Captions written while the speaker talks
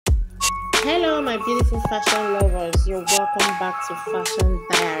Hello, my beautiful fashion lovers. You're welcome back to Fashion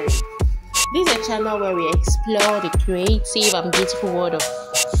Diary. This is a channel where we explore the creative and beautiful world of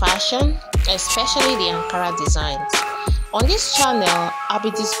fashion, especially the Ankara designs. On this channel, I'll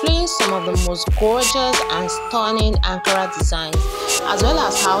be displaying some of the most gorgeous and stunning Ankara designs, as well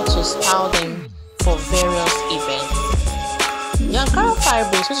as how to style them for various events. The Ankara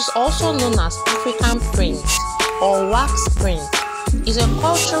fabric, which is also known as African print or wax print, is a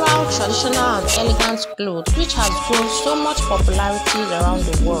cultural, traditional and elegant cloth which has grown so much popularity around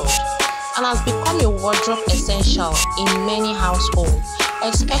the world and has become a wardrobe essential in many households,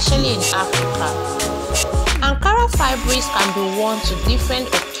 especially in Africa. Ankara fabrics can be worn to different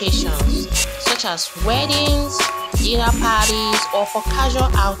occasions such as weddings, dinner parties or for casual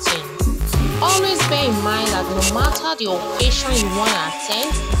outings. Always bear in mind that no matter the occasion you want to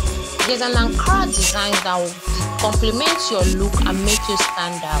attend, there's an Ankara design that will complement your look and make you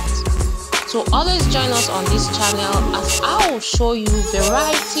stand out. So always join us on this channel as I will show you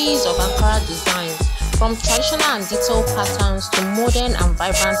varieties of Ankara designs, from traditional and detailed patterns to modern and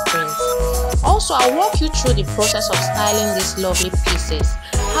vibrant prints. Also, I'll walk you through the process of styling these lovely pieces,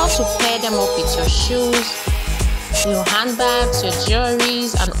 how to pair them up with your shoes, your handbags, your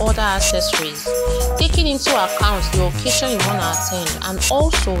jewelries and other accessories, taking into account the occasion you want to attend and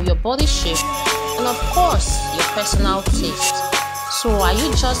also your body shape and of course your personal taste. So are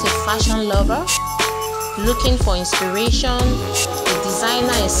you just a fashion lover looking for inspiration, a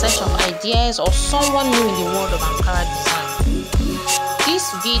designer in search of ideas, or someone new in the world of Ankara design?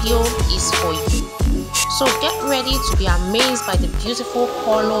 This video is for you. So get ready to be amazed by the beautiful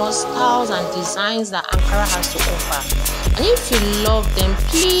colors, styles and designs that Ankara has to offer. And if you love them,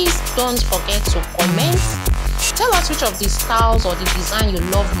 please don't forget to comment. Tell us which of the styles or the design you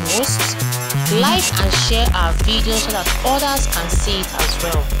love most. Like and share our video so that others can see it as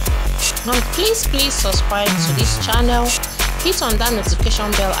well. Now please subscribe to this channel. Hit on that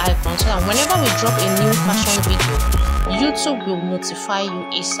notification bell icon so that whenever we drop a new fashion video, YouTube will notify you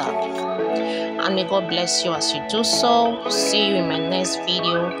ASAP. And may God bless you as you do so. See you in my next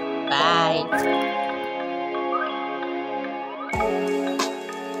video. Bye.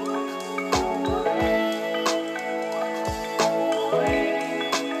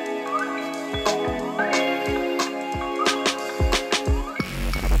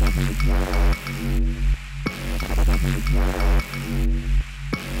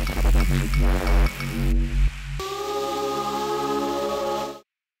 Thank you.